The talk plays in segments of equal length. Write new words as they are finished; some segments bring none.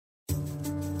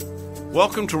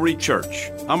Welcome to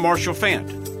ReChurch. I'm Marshall Fant,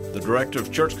 the Director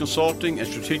of Church Consulting and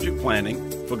Strategic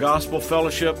Planning for Gospel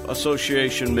Fellowship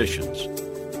Association Missions.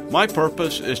 My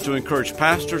purpose is to encourage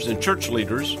pastors and church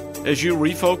leaders as you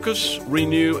refocus,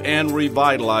 renew, and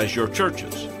revitalize your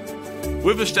churches.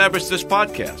 We've established this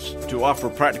podcast to offer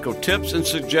practical tips and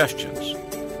suggestions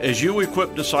as you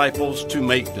equip disciples to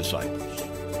make disciples.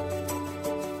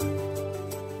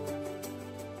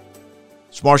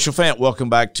 It's Marshall Fant. Welcome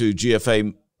back to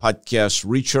GFA Podcast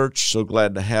ReChurch. So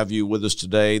glad to have you with us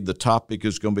today. The topic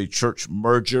is going to be church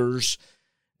mergers.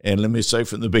 And let me say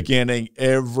from the beginning,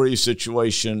 every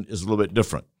situation is a little bit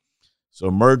different.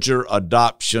 So merger,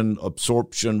 adoption,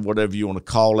 absorption, whatever you want to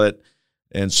call it.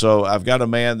 And so I've got a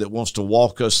man that wants to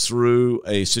walk us through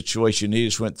a situation he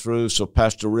just went through. So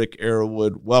Pastor Rick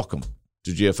Arrowood, welcome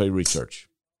to GFA ReChurch.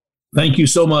 Thank you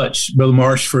so much, Brother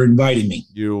Marsh, for inviting me.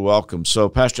 You're welcome. So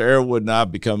Pastor Arrowood and I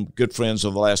have become good friends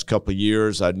over the last couple of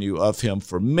years. I knew of him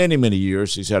for many, many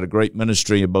years. He's had a great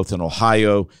ministry both in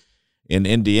Ohio, in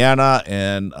Indiana,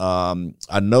 and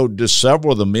I know just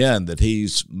several of the men that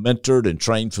he's mentored and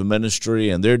trained for ministry,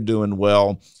 and they're doing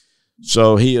well.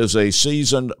 So he is a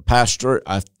seasoned pastor.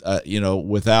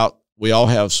 We all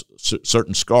have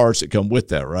certain scars that come with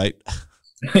that, right?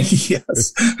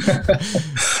 Yes.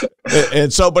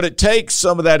 And so, but it takes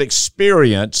some of that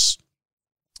experience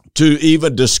to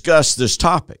even discuss this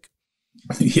topic.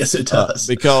 Yes, it does.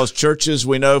 Because churches,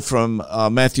 we know from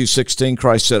Matthew 16,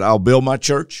 Christ said, I'll build my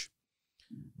church.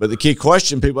 But the key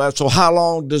question people ask, so how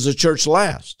long does a church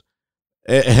last?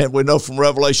 And we know from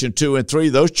Revelation 2 and 3,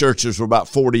 those churches were about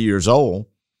 40 years old.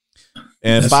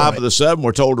 And That's five right. of the 7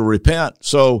 were told to repent.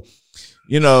 So,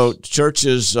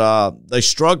 churches, they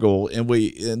struggle, and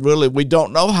we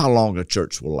don't know how long a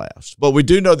church will last. But we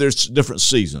do know there's different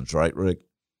seasons, right, Rick?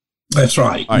 That's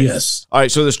right. All right. Yes. All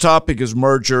right, so this topic is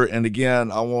merger. And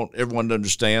again, I want everyone to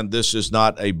understand this is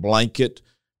not a blanket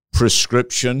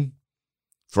prescription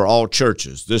for all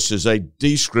churches. This is a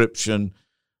description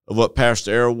of what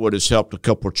Pastor Arrowood has helped a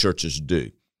couple of churches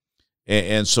do.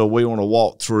 And so we want to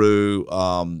walk through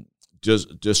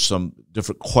just some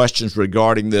different questions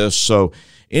regarding this. So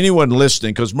anyone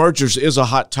listening, because mergers is a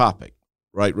hot topic,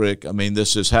 right, Rick? I mean,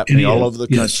 this is happening all over the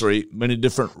country. Many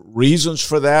different reasons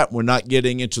for that. We're not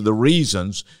getting into the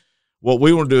reasons. What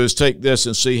we want to do is take this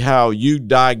and see how you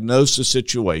diagnose the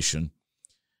situation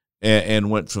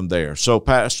and went from there. So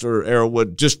Pastor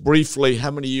Arrowood, just briefly,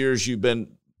 how many years you've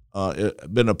been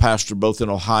a pastor both in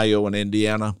Ohio and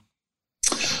Indiana?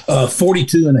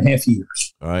 42 and a half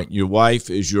years. All right. Your wife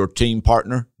is your team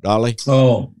partner, Dolly?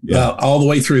 Oh, Yeah. all the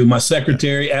way through. My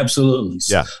secretary, absolutely.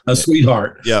 Yeah. A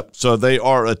sweetheart. Yep. So they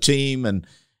are a team, and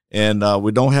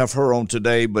we don't have her on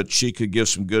today, but she could give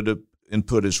some good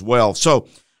input as well. So,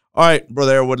 all right,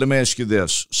 Brother Arrowood, let me ask you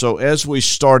this. So as we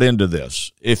start into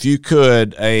this, if you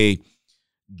could, a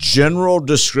general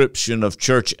description of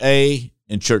Church A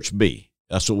and Church B.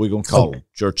 That's what we're going to call them,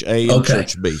 Church A and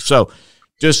Church B. So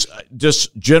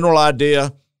just general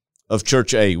idea of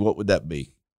Church A, what would that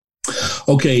be?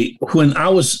 Okay. When I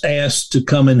was asked to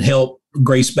come and help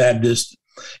Grace Baptist,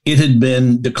 it had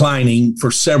been declining for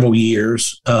several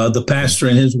years. The pastor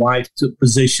and his wife took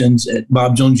positions at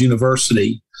Bob Jones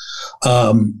University.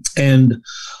 And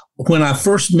when I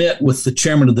first met with the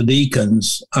chairman of the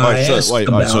deacons,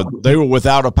 So they were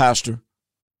without a pastor?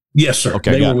 Yes, sir.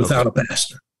 Okay, they were without a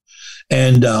pastor.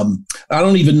 And I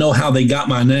don't even know how they got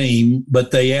my name,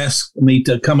 but they asked me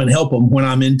to come and help them when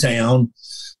I'm in town.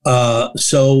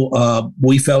 So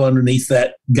we fell underneath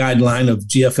that guideline of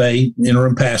GFA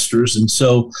interim pastors. And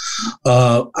so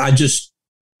I just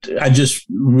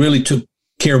really took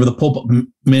care of the pulpit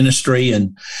ministry.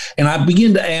 And I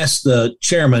began to ask the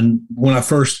chairman when I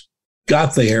first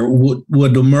got there,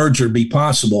 would a merger be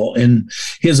possible? And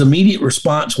his immediate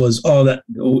response was, that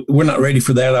we're not ready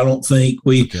for that. I don't think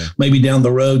maybe down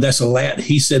the road.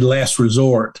 He said last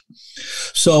resort.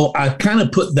 So I kind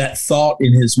of put that thought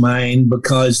in his mind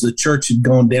because the church had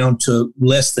gone down to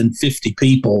less than 50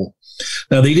 people.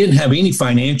 Now they didn't have any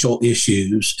financial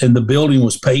issues and the building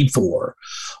was paid for.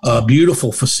 A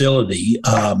beautiful facility.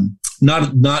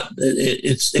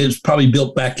 It's probably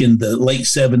built back in the late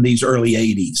 70s, early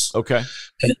 80s. Okay.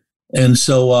 And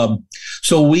so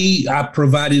I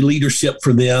provided leadership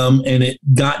for them, and it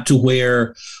got to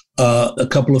where a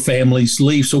couple of families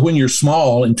leave. So when you're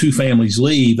small and 2 families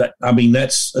leave, I mean,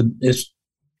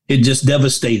 it just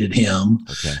devastated him.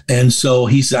 Okay. And so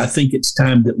he said, I think it's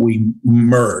time that we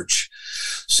merge.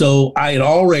 So I had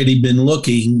already been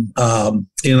looking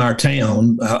in our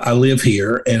town. I live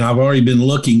here, and I've already been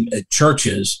looking at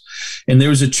churches. And there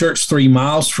was a church 3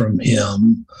 miles from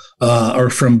him, or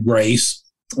from Grace.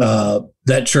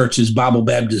 That church is Bible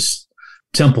Baptist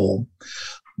Temple.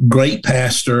 Great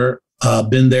pastor,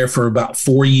 been there for about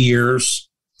 4 years.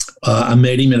 I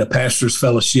met him in a pastor's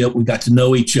fellowship. We got to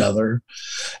know each other.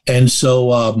 And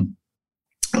so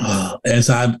as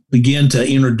I began to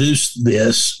introduce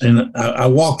this, and I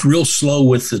walked real slow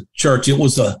with the church. It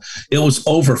was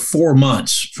over 4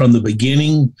 months from the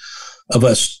beginning of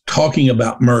us talking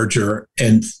about merger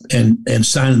and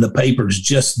signing the papers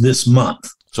just this month.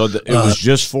 So it was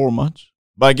just 4 months?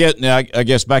 But I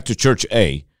guess back to Church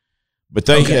A. But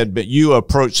you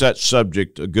approached that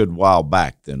subject a good while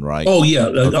back then, right? Oh yeah,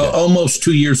 almost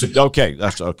 2 years ago. Okay,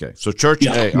 that's okay. So Church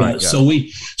A. Yeah. Right, so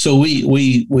we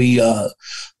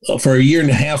for a year and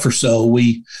a half or so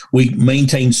we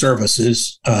maintained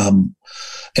services, and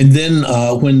then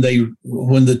when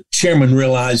the chairman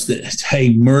realized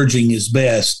that merging is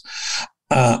best,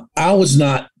 I was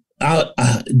not.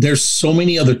 There's so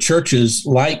many other churches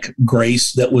like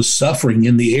Grace that was suffering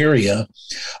in the area.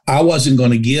 I wasn't going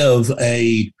to give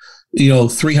a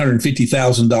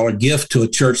 $350,000 gift to a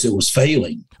church that was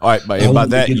failing. All right, by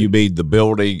that you mean the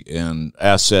building and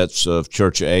assets of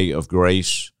Church A of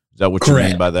Grace? Is that what Correct. You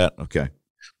mean by that? Okay.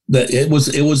 That it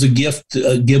was a gift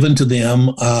given to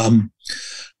them,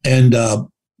 and it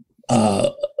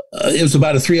was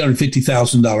about a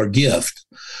 $350,000 gift.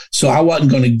 So I wasn't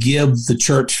going to give the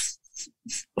church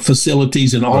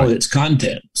facilities and all of its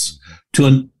contents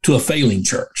to a failing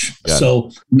church.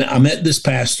 So I met this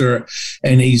pastor,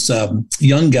 and he's a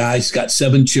young guy. He's got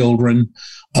 7 children.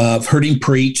 I've heard him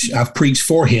preach. I've preached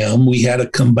for him. We had a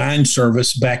combined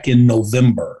service back in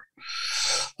November.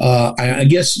 I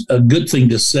guess a good thing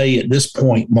to say at this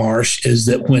point, Marsh, is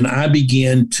that when I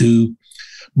began to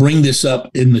bring this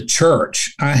up in the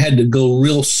church, I had to go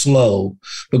real slow,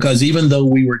 because even though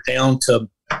we were down to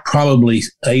probably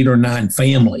 8 or 9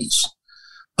 families,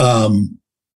 I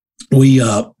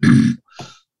didn't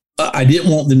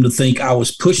want them to think I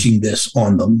was pushing this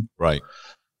on them. Right.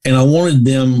 And I wanted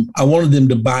them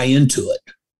to buy into it.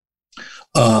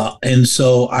 And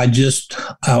so I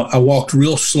walked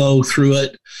real slow through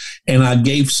it, and I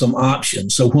gave some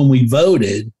options. So when we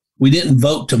voted, we didn't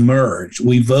vote to merge.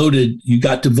 You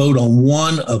got to vote on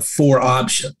one of 4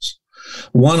 options.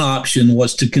 One option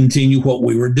was to continue what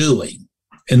we were doing.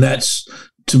 And that's,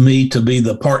 to me, to be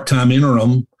the part-time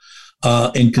interim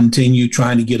and continue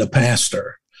trying to get a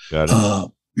pastor. Got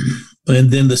it.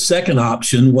 And then the second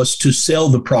option was to sell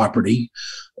the property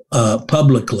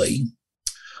publicly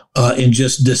and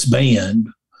just disband.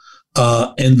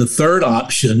 And the third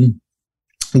option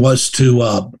was to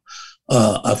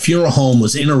a funeral home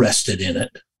was interested in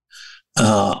it.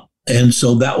 And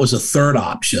so that was a third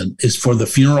option, is for the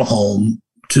funeral home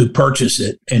to purchase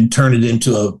it and turn it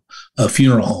into a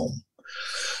funeral home.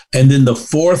 And then the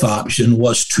fourth option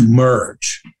was to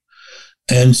merge.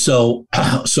 And so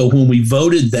when we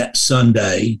voted that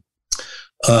Sunday,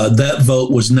 that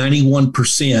vote was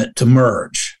 91% to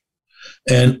merge,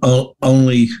 and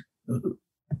only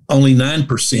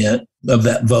 9% of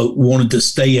that vote wanted to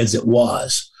stay as it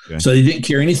was. Okay. So they didn't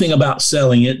care anything about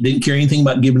selling it, didn't care anything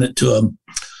about giving it to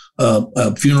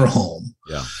a funeral home.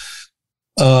 Yeah.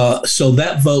 So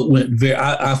that vote went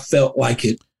I felt like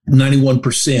it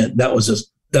 91%. That was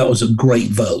a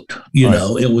great vote.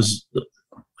 It was the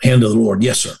hand of the Lord.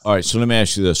 Yes, sir. All right. So let me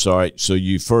ask you this. All right. So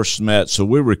you first met. So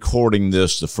we're recording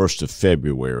this the 1st of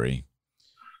February,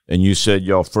 and you said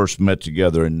y'all first met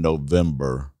together in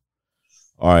November.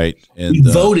 All right. And we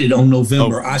voted on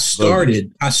November. I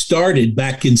started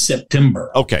back in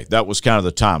September. Okay. That was kind of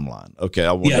the timeline. Okay.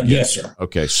 Yes, sir.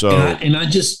 Okay. So,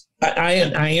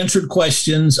 I answered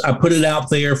questions. I put it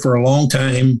out there for a long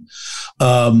time.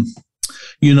 I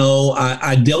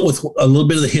dealt with a little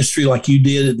bit of the history like you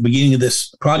did at the beginning of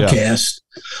this podcast,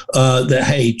 that,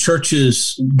 hey,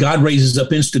 churches, God raises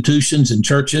up institutions and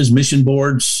churches, mission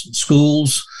boards,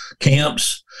 schools,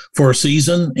 camps for a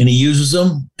season, and he uses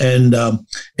them. And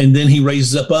then he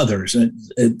raises up others, and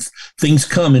things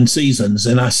come in seasons.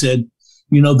 And I said,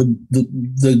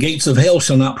 the gates of hell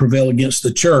shall not prevail against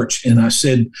the church. And I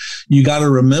said, you got to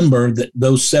remember that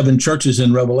those 7 churches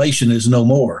in Revelation is no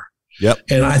more. Yep.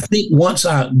 And I think once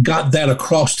I got that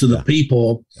across to the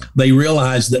people, they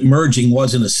realized that merging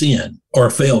wasn't a sin or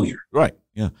a failure. Right.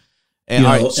 Yeah.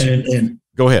 And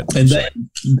go ahead. And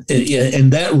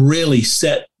that really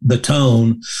set the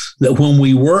tone, that when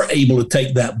we were able to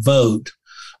take that vote,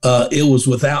 it was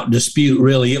without dispute.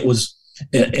 Really, it was,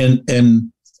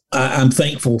 and I'm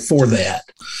thankful for that.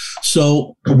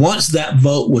 So once that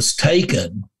vote was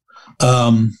taken,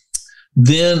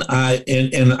 then I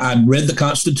read the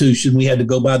Constitution. We had to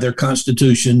go by their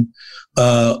Constitution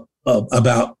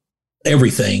about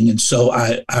everything, and so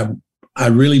I I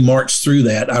really marched through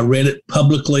that. I read it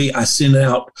publicly. I sent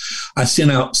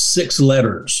out 6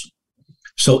 letters,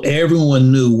 so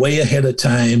everyone knew way ahead of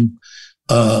time.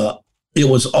 It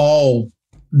was all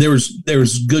there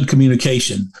was good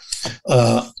communication.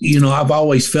 I've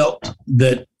always felt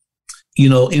that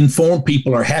informed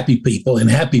people are happy people, and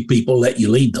happy people let you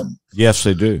lead them. Yes,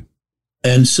 they do.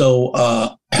 And so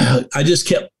I just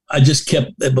kept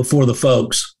it before the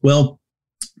folks. Well,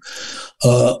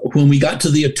 when we got to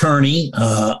the attorney,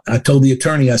 I told the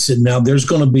attorney, I said, now there's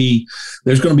going to be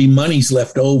monies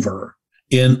left over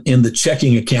in the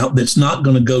checking account that's not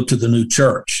going to go to the new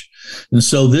church. And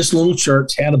so this little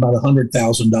church had about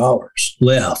 $100,000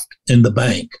 left in the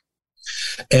bank.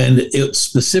 And it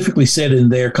specifically said in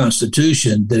their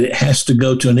constitution that it has to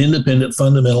go to an independent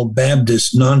fundamental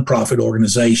Baptist nonprofit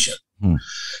organization.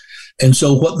 And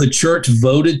so what the church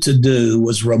voted to do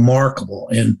was remarkable.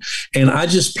 And I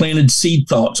just planted seed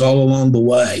thoughts all along the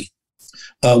way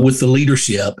with the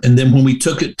leadership. And then when we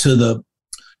took it to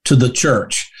the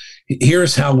church,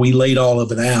 here's how we laid all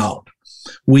of it out.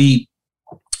 We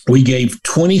gave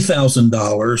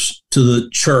 $20,000 to the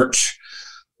church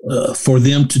for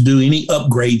them to do any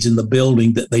upgrades in the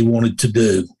building that they wanted to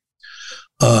do.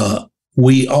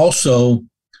 We also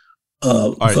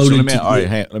voted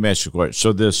let me ask you a question.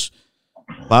 So this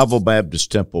Bible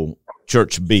Baptist Temple,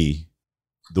 Church B,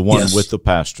 the one with the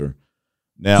pastor,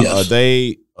 now are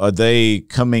they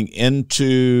coming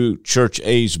into Church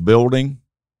A's building?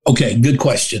 Okay, good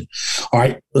question. All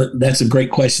right, that's a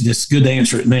great question. It's good to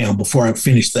answer it now before I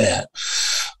finish that.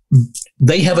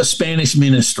 They have a Spanish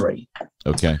ministry.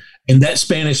 Okay. And that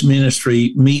Spanish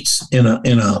ministry meets in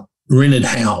a rented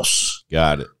house.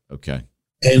 Got it. Okay.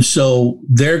 And so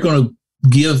they're not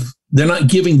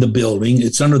giving the building.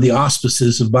 It's under the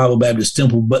auspices of Bible Baptist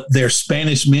Temple, but their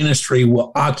Spanish ministry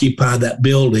will occupy that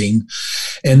building,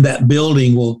 and that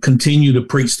building will continue to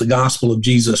preach the gospel of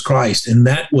Jesus Christ. And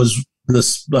that was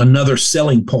another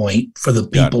selling point for the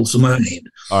people's mind.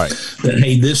 All right. That,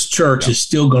 hey, this church is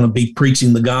still going to be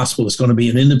preaching the gospel. It's going to be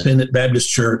an independent Baptist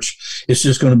church. It's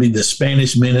just going to be the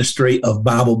Spanish ministry of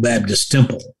Bible Baptist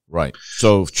Temple. Right.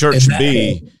 So Church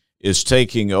B is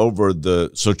taking over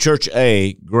so Church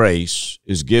A, Grace,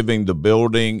 is giving the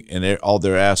building and all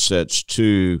their assets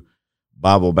to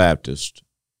Bible Baptist.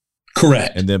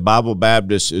 Correct. And then Bible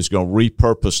Baptist is going to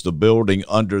repurpose the building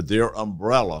under their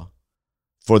umbrella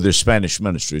for their Spanish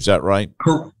ministry. Is that right?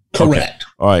 Correct. Okay.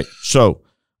 All right. So,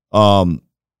 so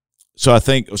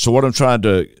what I'm trying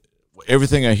to,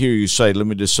 everything I hear you say, let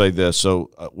me just say this.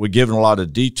 So we're giving a lot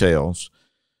of details,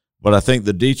 but I think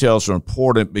the details are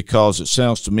important because it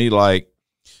sounds to me like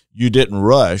you didn't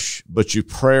rush, but you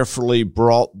prayerfully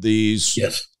brought these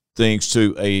things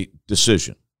to a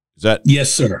decision. Is that?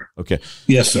 Yes, sir. Okay.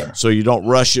 Yes, sir. So you don't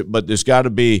rush it, but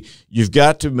you've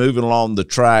got to move along the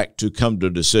track to come to a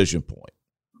decision point.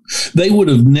 They would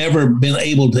have never been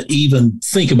able to even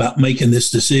think about making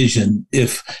this decision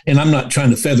and I'm not trying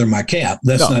to feather my cap.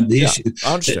 That's not the issue.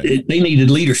 I understand. They needed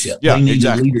leadership. Yeah, they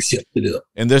needed leadership to do it.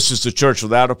 And this is the church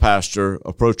without a pastor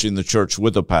approaching the church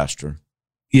with a pastor.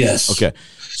 Yes. Okay.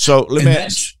 So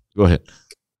go ahead.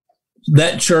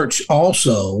 That church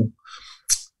also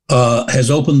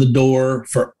has opened the door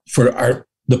for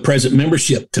the present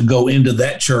membership to go into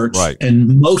that church, right.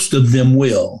 And most of them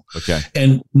will. Okay.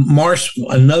 And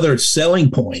another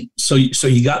selling point. So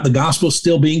you got the gospel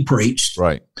still being preached,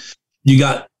 right? You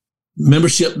got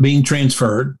membership being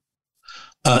transferred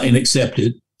and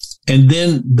accepted, and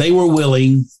then they were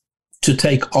willing to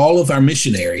take all of our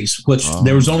missionaries, which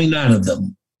there was only 9 of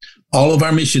them, all of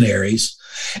our missionaries,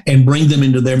 and bring them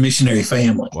into their missionary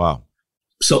family. Wow!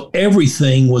 So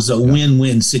everything was a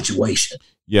win-win situation.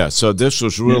 Yeah, so this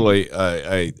was really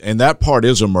and that part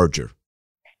is a merger.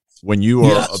 When you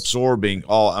are absorbing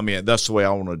that's the way I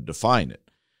want to define it.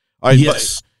 All right,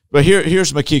 yes. But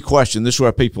here's my key question. This is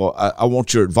where people, I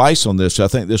want your advice on this. I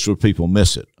think this is where people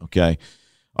miss it, okay?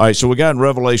 All right, so we got in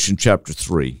Revelation chapter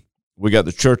 3, we got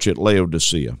the church at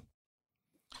Laodicea.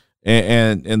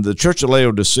 And the church at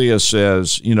Laodicea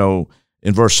says, in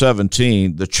verse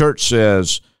 17, the church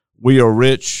says, we are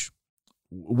rich,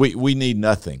 we need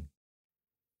nothing.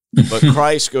 But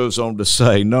Christ goes on to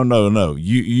say, no,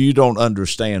 you don't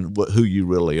understand who you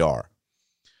really are.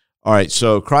 All right,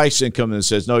 so Christ then comes and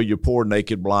says, no, you're poor,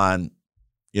 naked, blind,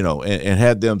 and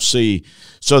had them see.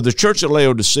 So the church at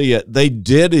Laodicea, they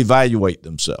did evaluate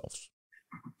themselves.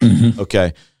 Mm-hmm.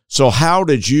 Okay, so how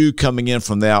did you, coming in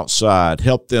from the outside,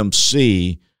 help them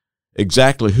see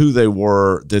exactly who they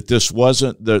were, that this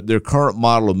wasn't, their current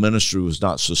model of ministry was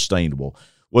not sustainable?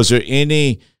 Was there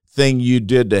anything you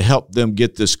did to help them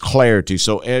get this clarity?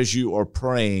 So as you are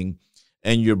praying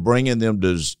and you're bringing them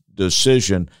to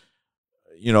decision,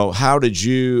 how did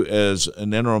you as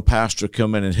an interim pastor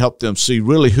come in and help them see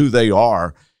really who they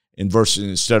are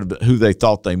instead of who they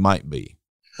thought they might be?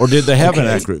 Or did they have an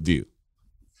accurate view?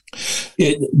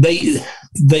 They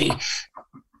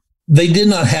did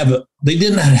not have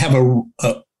a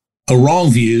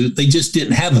wrong view. They just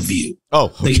didn't have a view.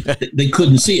 Oh, okay. They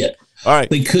couldn't see it. All right.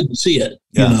 They couldn't see it,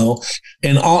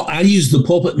 and I use the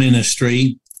pulpit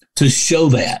ministry to show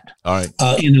that, all right,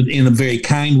 in a very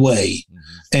kind way.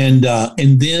 Mm-hmm.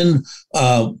 And then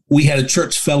we had a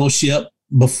church fellowship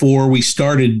before we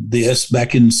started this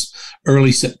back in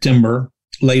early September,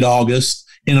 late August,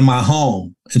 in my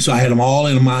home. And so I had them all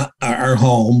in our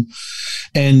home,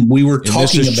 and we were talking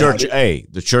about it. This is Church A,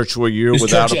 the church where you're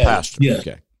without a pastor. Yeah.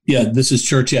 Okay. Yeah, this is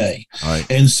Church A. All right.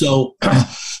 And so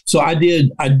I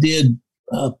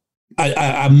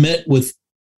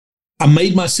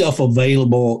made myself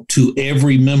available to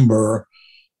every member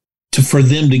for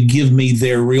them to give me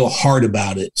their real heart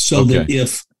about it, so that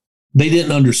if they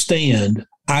didn't understand,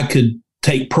 I could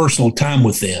take personal time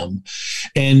with them.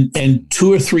 And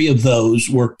 2 or 3 of those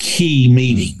were key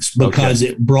meetings because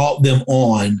it brought them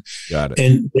on. Got it.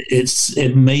 And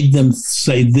it made them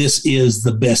say, this is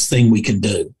the best thing we can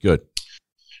do. Good.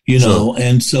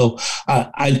 And so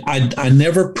I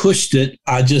never pushed it.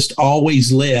 I just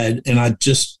always led, and I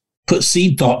just put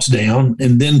seed thoughts down.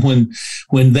 And then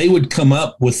when they would come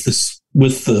up with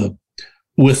the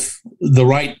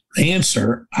right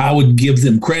answer, I would give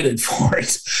them credit for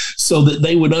it, so that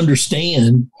they would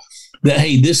understand that,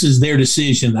 hey, this is their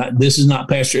decision. This is not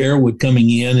Pastor Arrowood coming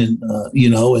in and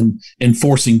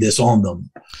enforcing this on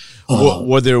them.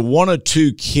 Were there 1 or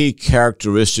 2 key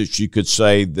characteristics you could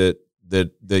say that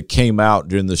came out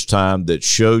during this time that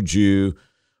showed you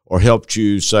or helped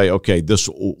you say, okay, this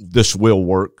will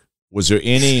work? Was there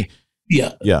any?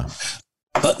 Yeah. Yeah.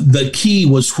 The key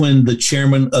was when the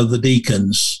chairman of the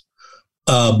deacons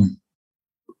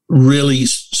really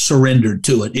surrendered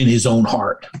to it in his own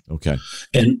heart. Okay.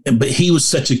 But he was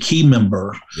such a key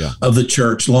member of the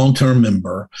church, long-term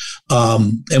member.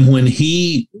 And when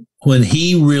he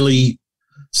really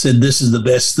said, this is the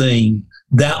best thing,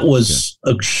 that was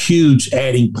a huge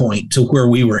adding point to where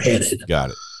we were headed.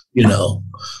 Got it.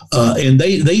 And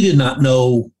they did not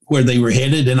know where they were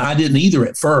headed, and I didn't either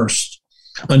at first,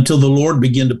 until the Lord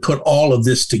began to put all of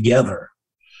this together.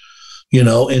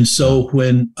 And so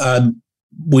when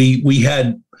we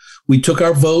took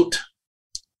our vote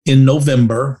in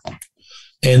November,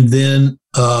 and then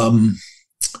on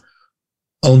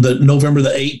the November the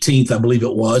 18th, I believe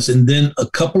it was, and then a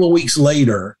couple of weeks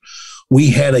later, we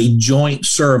had a joint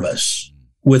service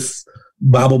with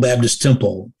Bible Baptist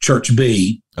Temple, Church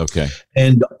B. Okay.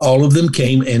 And all of them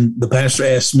came, and the pastor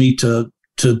asked me to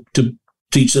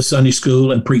teach the Sunday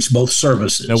school and preach both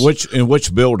services. Now, in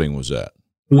which building was that?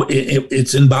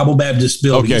 It's in Bible Baptist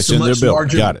building. Okay, it's in their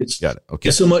building. Got it. Okay.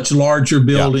 It's a much larger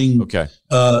building. Yeah. Okay.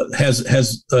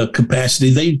 Has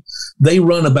capacity. They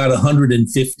run about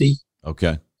 150.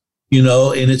 Okay.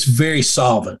 And it's very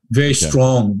solvent, very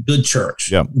strong, good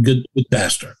church, good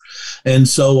pastor. And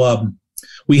so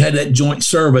we had that joint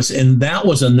service, and that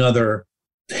was another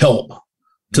help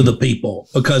to the people,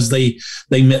 because they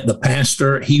met the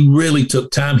pastor. He really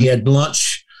took time. He had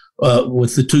lunch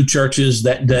with the 2 churches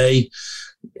that day,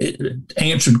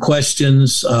 answered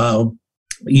questions.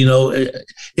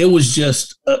 It was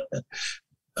just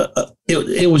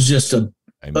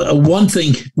one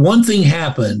thing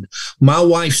happened. My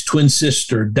wife's twin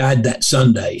sister died that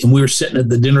Sunday, and we were sitting at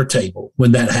the dinner table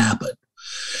when that happened.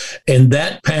 And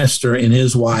that pastor and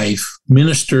his wife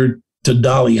ministered to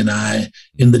Dolly and I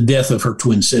in the death of her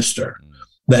twin sister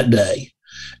that day.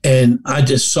 And I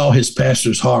just saw his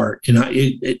pastor's heart, and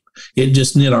it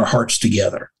just knit our hearts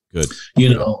together. Good.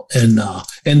 And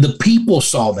the people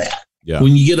saw that. Yeah.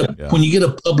 When you get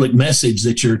a public message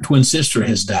that your twin sister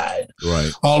has died,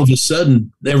 right, all of a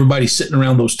sudden everybody's sitting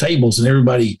around those tables, and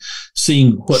everybody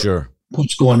seeing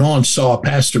what's going on, saw a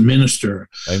pastor minister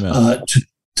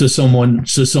to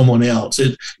someone else.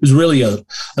 It was really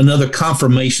another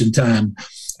confirmation time.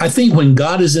 I think when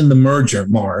God is in the merger,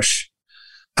 Marsh,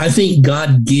 I think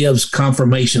God gives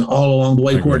confirmation all along the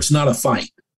way, where it's not a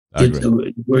fight.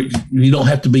 Where you don't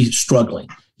have to be struggling.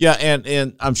 Yeah,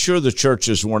 and I'm sure the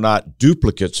churches were not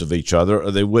duplicates of each other,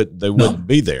 or they wouldn't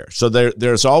be there. So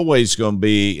there's always going to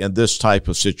be, in this type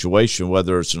of situation,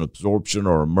 whether it's an absorption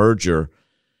or a merger,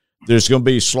 there's going to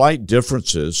be slight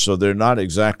differences. So they're not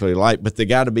exactly alike, but they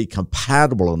got to be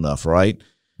compatible enough, right?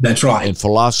 That's right. In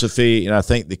philosophy, and I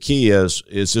think the key is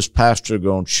this pastor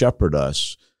going to shepherd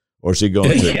us, or is he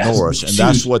going to ignore us? And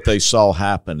that's what they saw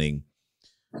happening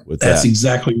with that. That's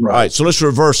exactly right. All right, so let's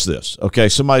reverse this. Okay,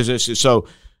 somebody says, so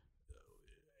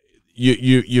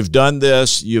you've done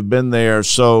this, you've been there.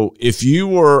 So if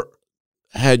you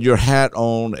had your hat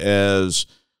on as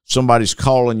somebody's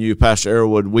calling you, Pastor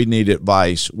Arrowood, we need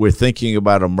advice, we're thinking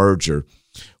about a merger.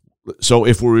 So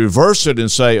if we reverse it and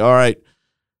say, all right,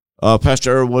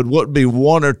 Pastor Arrowood, what would be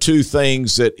one or two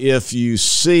things that if you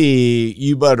see,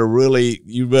 you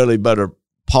really better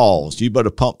pause, you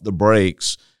better pump the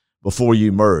brakes before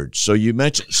you merge? So you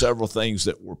mentioned several things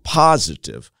that were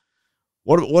positive.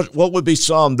 What would be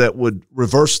some that would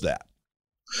reverse that?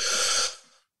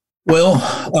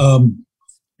 Well,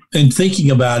 in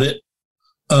thinking about it,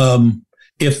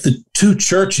 if the two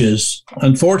churches,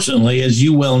 unfortunately, as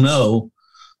you well know,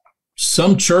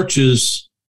 some churches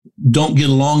don't get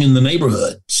along in the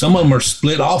neighborhood. Some of them are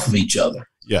split off of each other.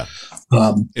 Yeah.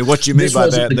 And what you mean by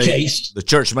that, the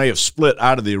church may have split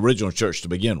out of the original church to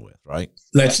begin with, right?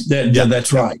 That's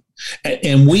right.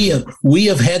 And we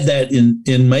have had that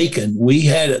in Macon. We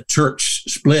had a church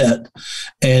split,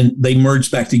 and they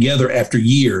merged back together after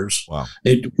years. Wow.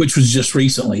 Which was just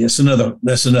recently. That's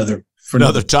another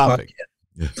topic.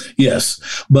 Yeah.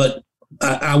 Yes, but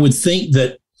I would think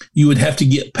that you would have to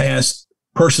get past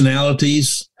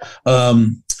personalities.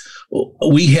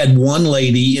 We had one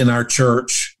lady in our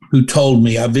church who told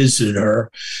me, I visited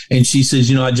her, and she says,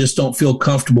 I just don't feel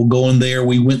comfortable going there.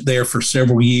 We went there for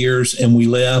several years and we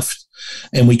left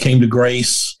and we came to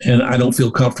Grace, and I don't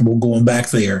feel comfortable going back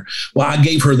there. Well, I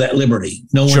gave her that liberty.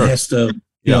 No one has to,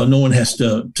 no one has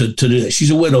to do that.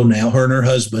 She's a widow now, her and her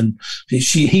husband.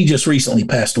 He just recently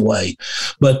passed away.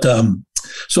 But,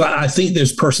 so I think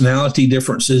there's personality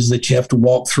differences that you have to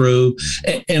walk through.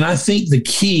 And I think the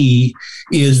key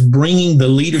is bringing the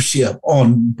leadership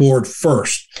on board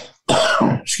first.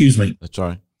 Excuse me. That's all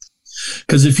right.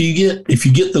 Because if you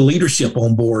get the leadership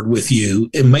on board with you,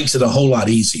 it makes it a whole lot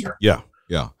easier. Yeah.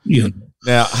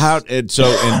 Now, so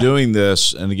in doing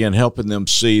this, and again, helping them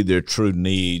see their true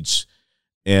needs,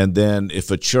 and then if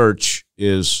a church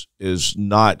is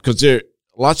not, because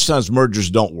lots of times mergers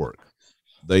don't work.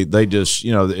 They just,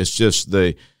 it's just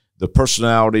the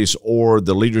personalities or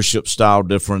the leadership style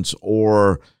difference,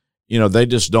 or, they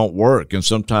just don't work. And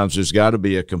sometimes there's got to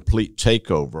be a complete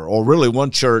takeover, or really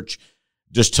one church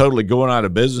just totally going out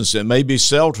of business and maybe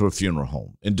sell to a funeral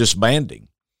home and disbanding.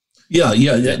 Yeah.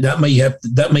 That may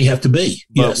have to be.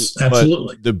 Yes,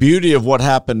 absolutely. But the beauty of what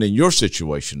happened in your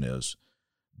situation is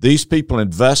these people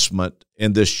investment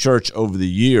in this church over the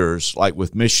years, like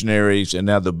with missionaries, and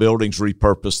now the building's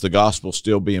repurposed, the gospel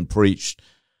still being preached.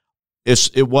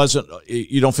 It wasn't.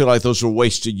 You don't feel like those were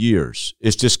wasted years.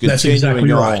 It's just continuing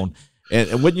exactly on. Right.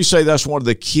 And wouldn't you say that's one of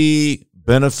the key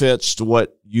benefits to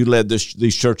what you led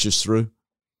these churches through?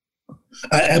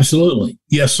 Absolutely,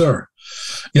 yes, sir.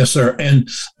 And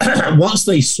once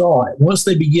they saw it, once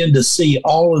they began to see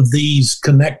all of these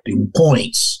connecting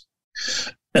points.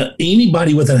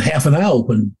 Anybody with a half an eye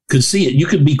open could see it. You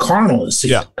could be carnal and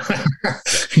see it.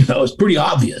 It's pretty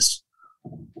obvious.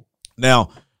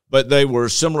 Now, but they were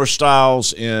similar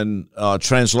styles in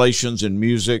translations and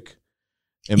music,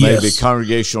 and maybe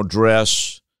congregational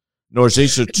dress. In other words,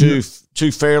 these are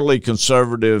two fairly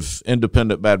conservative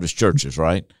independent Baptist churches,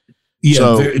 right? Yeah,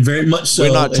 so very, very much so.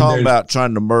 We're not talking about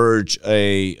trying to merge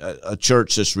a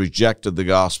church that's rejected the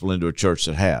gospel into a church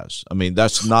that has. I mean,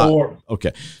 that's not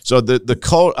okay. So the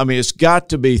cult. I mean, it's got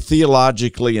to be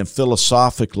theologically and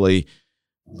philosophically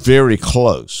very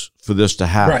close for this to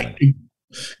happen. Right.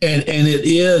 And it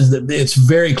is. It's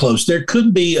very close. There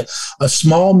could be a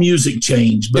small music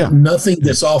change, but nothing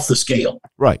that's off the scale.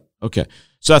 Right. Okay.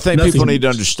 So I think people need to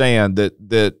understand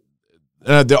that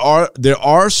there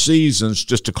are seasons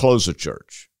just to close a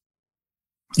church.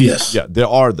 Yes. Yeah, there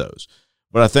are those.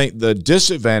 But I think the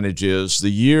disadvantage is the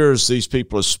years these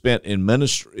people have spent in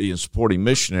ministry and supporting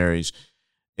missionaries,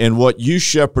 and what you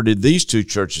shepherded these two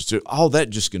churches through, all that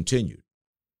just continued.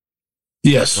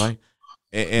 Yes. Right?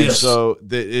 And so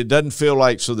it doesn't feel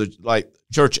like, like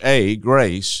Church A,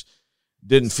 Grace,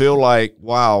 didn't feel like,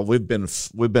 wow, we've been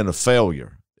a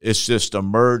failure. It's just a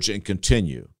merge and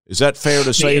continue. Is that fair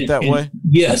to say it that way?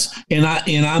 Yes. And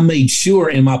I made sure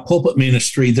in my pulpit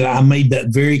ministry that I made that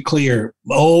very clear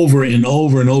over and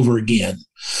over and over again,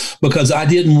 because I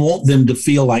didn't want them to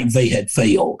feel like they had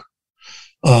failed.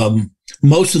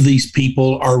 Most of these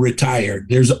people are retired.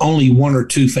 There's only one or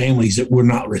two families that were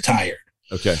not retired.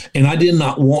 Okay. And I did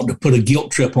not want to put a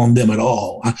guilt trip on them at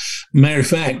all. Matter of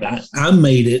fact, I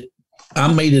made it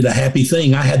a happy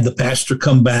thing. I had the pastor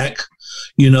come back.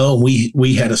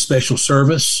 We had a special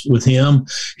service with him.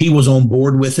 He was on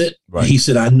board with it. Right. He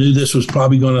said, I knew this was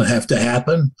probably going to have to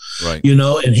happen. Right.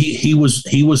 And he was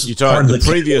you part of the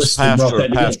previous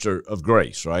pastor of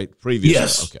Grace, right? Previous.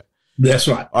 Yes. Okay. That's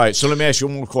right. All right. So let me ask you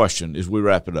one more question as we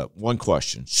wrap it up. One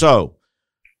question. So,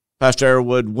 Pastor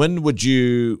Arrowood, when would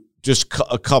you, just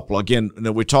a couple, again,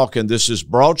 we're talking, this is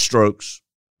broad strokes.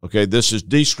 Okay. This is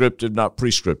descriptive, not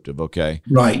prescriptive. Okay.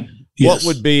 Right. Yes.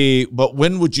 But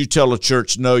when would you tell a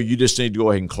church, no, you just need to go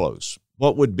ahead and close?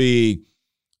 What would be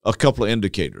a couple of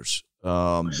indicators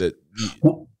that?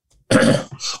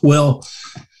 Well,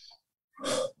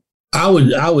 I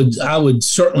would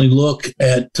certainly look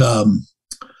at the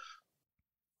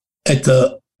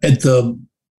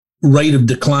rate of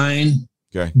decline,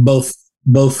 okay,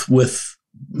 both with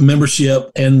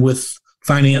membership and with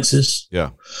finances.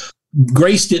 Yeah,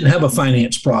 Grace didn't have a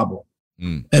finance problem,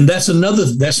 and that's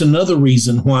another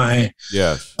reason why.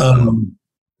 Yes,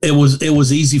 it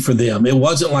was easy for them. It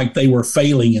wasn't like they were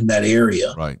failing in that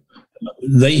area. Right.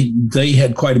 They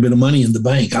had quite a bit of money in the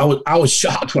bank. I was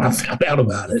shocked when I found out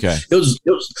about it. Okay. It was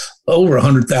over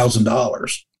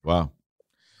 $100,000. Wow.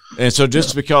 And so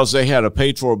just because they had a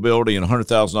paid for building and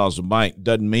 $100,000 in the bank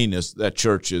doesn't mean that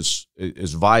church is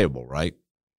viable, right?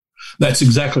 That's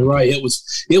exactly right. It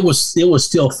was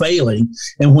still failing.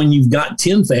 And when you've got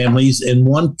 10 families and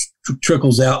one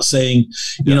trickles out saying,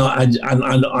 you know,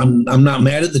 I'm not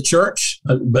mad at the church,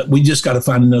 but we just got to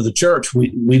find another church. We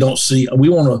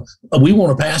want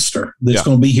a pastor that's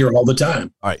going to be here all the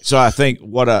time. All right. So I think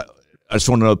I just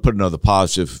want to put another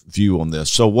positive view on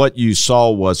this. So what you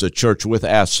saw was a church with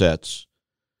assets,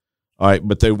 all right,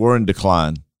 but they were in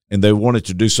decline and they wanted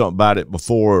to do something about it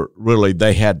before really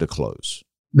they had to close.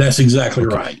 That's exactly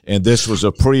right. And this was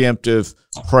a preemptive,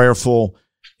 prayerful,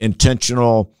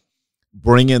 intentional,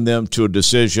 bringing them to a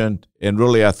decision. And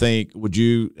really, I think,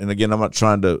 and again, I'm not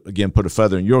trying to, put a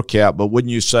feather in your cap, but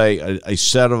wouldn't you say a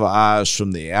set of eyes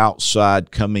from the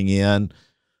outside coming in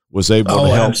was able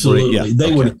to help? Absolutely. Yeah.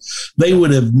 They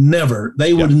would have never,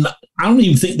 I don't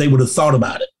even think they would have thought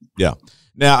about it. Yeah.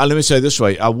 Now, let me say it this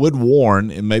way. I would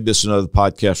warn, and maybe it's another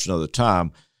podcast another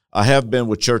time, I have been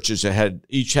with churches that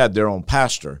each had their own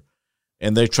pastor,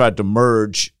 and they tried to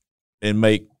merge and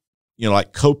make,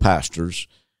 like co-pastors,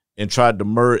 and tried to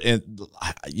merge. And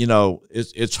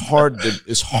it's hard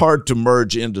to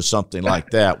merge into something like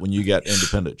that when you got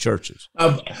independent churches.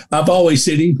 I've always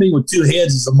said anything with two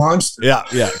heads is a monster.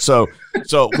 Yeah. So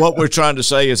what we're trying to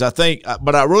say is, I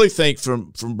really think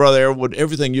from Brother Arrowood,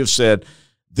 everything you've said,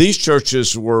 these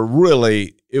churches were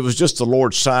really, it was just the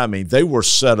Lord's timing. They were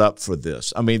set up for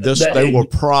this. I mean, they were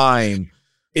prime.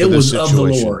 It was of the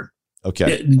Lord.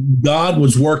 Okay. God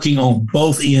was working on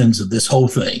both ends of this whole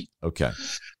thing. Okay.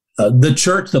 The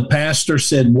church, the pastor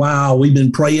said, wow, we've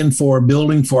been praying for a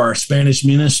building for our Spanish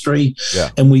ministry,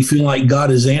 and we feel like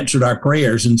God has answered our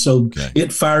prayers. And so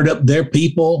it fired up their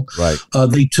people. Right.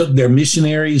 They took their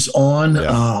missionaries on,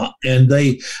 and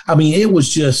it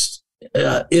was just,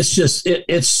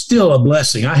 it's still a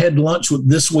blessing. I had lunch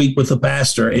this week with the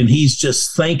pastor, and he's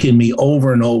just thanking me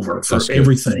over and over for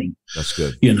everything. That's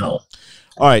good.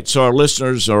 All right. So our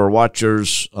listeners or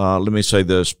watchers, let me say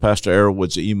this: Pastor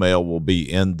Arrowood's email will be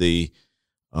in the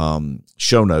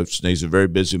show notes. And he's a very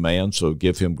busy man, so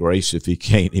give him grace if he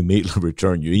can't immediately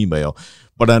return your email.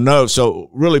 But I know, so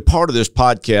really part of this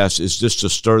podcast is just to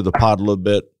stir the pot a little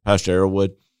bit, Pastor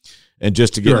Arrowood, and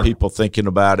just to get people thinking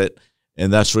about it.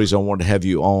 And that's the reason I wanted to have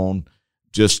you on,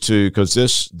 because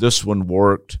this one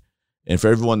worked. And for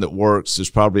everyone that works, there's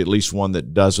probably at least one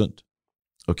that doesn't.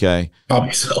 Okay.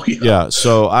 Probably so, yeah.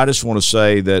 So I just want to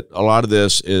say that a lot of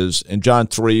this is in John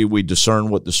 3, we discern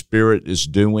what the Spirit is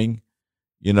doing.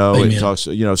 It talks,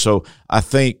 so I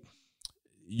think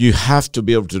you have to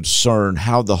be able to discern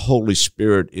how the Holy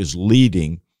Spirit is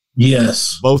leading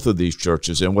both of these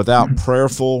churches. And without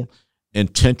prayerful,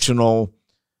 intentional,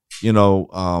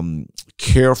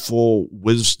 careful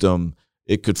wisdom,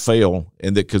 it could fail,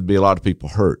 and there could be a lot of people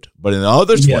hurt. But in the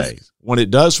other way, when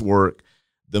it does work,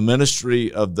 the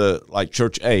ministry of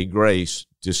Church A, Grace,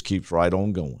 just keeps right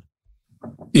on going.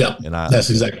 Yeah, that's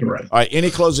exactly right. All right,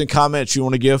 any closing comments you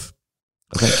want to give?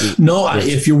 No,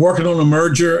 if you're working on a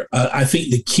merger, I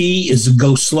think the key is to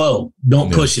go slow.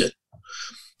 Don't push it.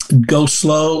 Go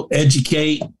slow,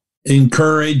 educate,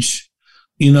 encourage,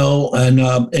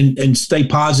 and stay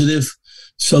positive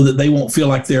so that they won't feel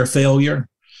like they're a failure.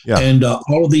 Yeah. And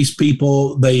all of these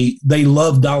people, they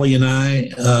love Dolly and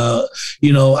I.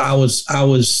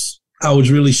 I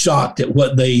was really shocked at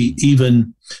what they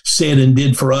even said and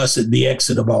did for us at the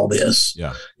exit of all this.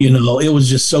 Yeah. It was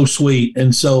just so sweet.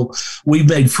 And so we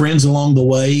made friends along the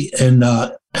way, and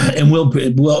I'll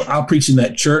preach in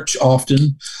that church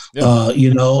often,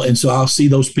 and so I'll see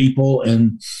those people,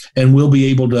 and we'll be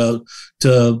able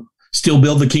to still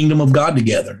build the kingdom of God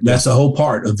together. That's the whole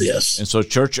part of this. And so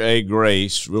Church A,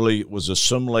 Grace, really was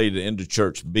assimilated into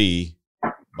Church B,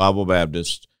 Bible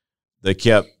Baptist. They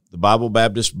kept the Bible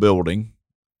Baptist building,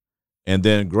 and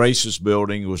then Grace's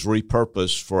building was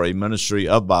repurposed for a ministry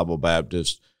of Bible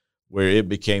Baptist, where it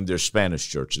became their Spanish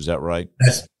church. Is that right?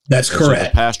 That's correct. So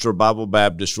the pastor of Bible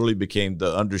Baptist really became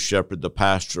the under shepherd, the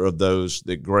pastor of those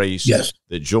that Grace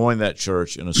that joined that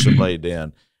church and assimilated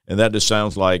in. And that just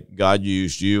sounds like God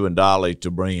used you and Dolly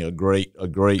to bring a great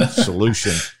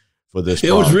solution for this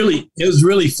problem. It was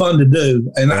really fun to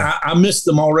do, and I missed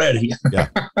them already. Yeah.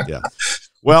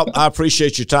 Well, I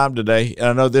appreciate your time today. And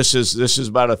I know this is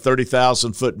about a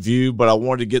 30,000-foot view, but I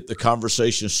wanted to get the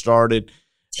conversation started.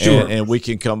 Sure. And we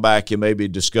can come back and maybe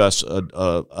discuss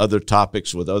other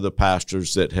topics with other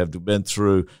pastors that have been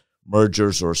through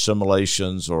mergers or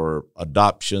assimilations or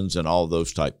adoptions and all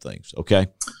those type things. Okay?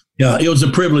 Yeah, it was a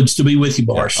privilege to be with you,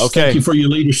 Bars. Yeah. Okay. Thank you for your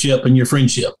leadership and your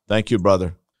friendship. Thank you,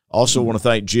 brother. Also want to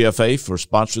thank GFA for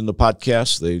sponsoring the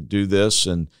podcast. They do this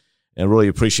and really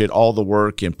appreciate all the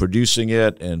work in producing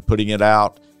it and putting it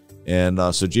out. And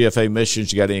so GFA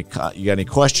Missions, you got any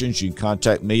questions, you can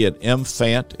contact me at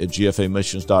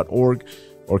mfant@gfamissions.org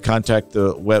or contact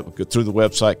through the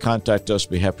website. Contact us.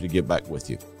 Be happy to get back with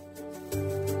you.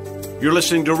 You're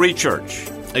listening to ReChurch,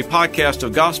 a podcast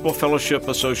of Gospel Fellowship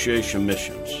Association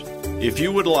Missions. If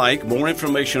you would like more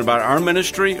information about our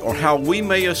ministry or how we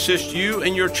may assist you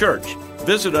and your church,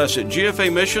 visit us at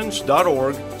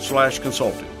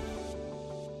gfamissions.org/consulting.